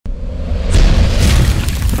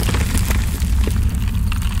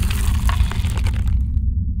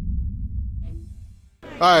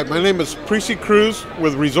Hi, my name is Precy Cruz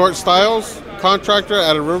with Resort Styles, contractor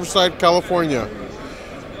out of Riverside, California.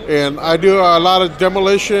 And I do a lot of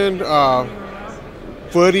demolition,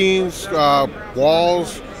 footings,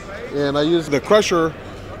 walls, and I use the crusher.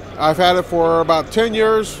 I've had it for about 10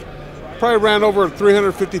 years, probably ran over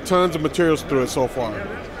 350 tons of materials through it so far,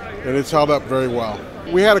 and it's held up very well.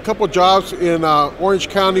 We had a couple jobs in Orange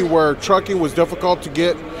County where trucking was difficult to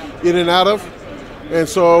get in and out of, and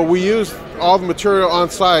so we used all the material on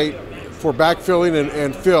site for backfilling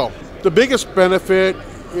and fill. The biggest benefit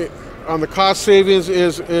on the cost savings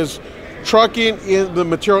is trucking in the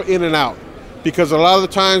material in and out, because a lot of the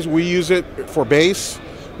times we use it for base,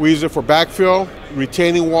 we use it for backfill,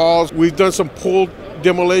 retaining walls. We've done some pulled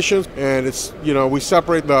demolitions, and it's, we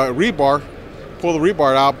separate the rebar, pull the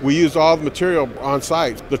rebar out. We use all the material on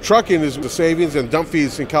site. The trucking is the savings and dump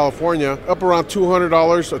fees in California, up around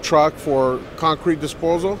 $200 a truck for concrete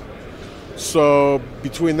disposal. So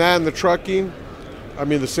between that and the trucking,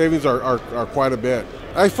 the savings are quite a bit.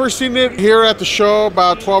 I first seen it here at the show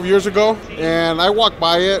about 12 years ago, and I walked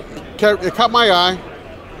by it. It caught my eye,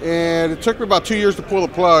 and it took me about 2 years to pull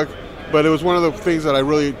the plug, but it was one of the things that I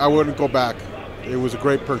wouldn't go back. It was a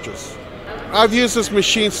great purchase. I've used this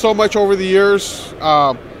machine so much over the years.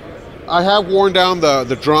 I have worn down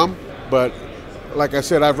the drum, but like I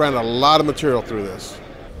said, I've ran a lot of material through this.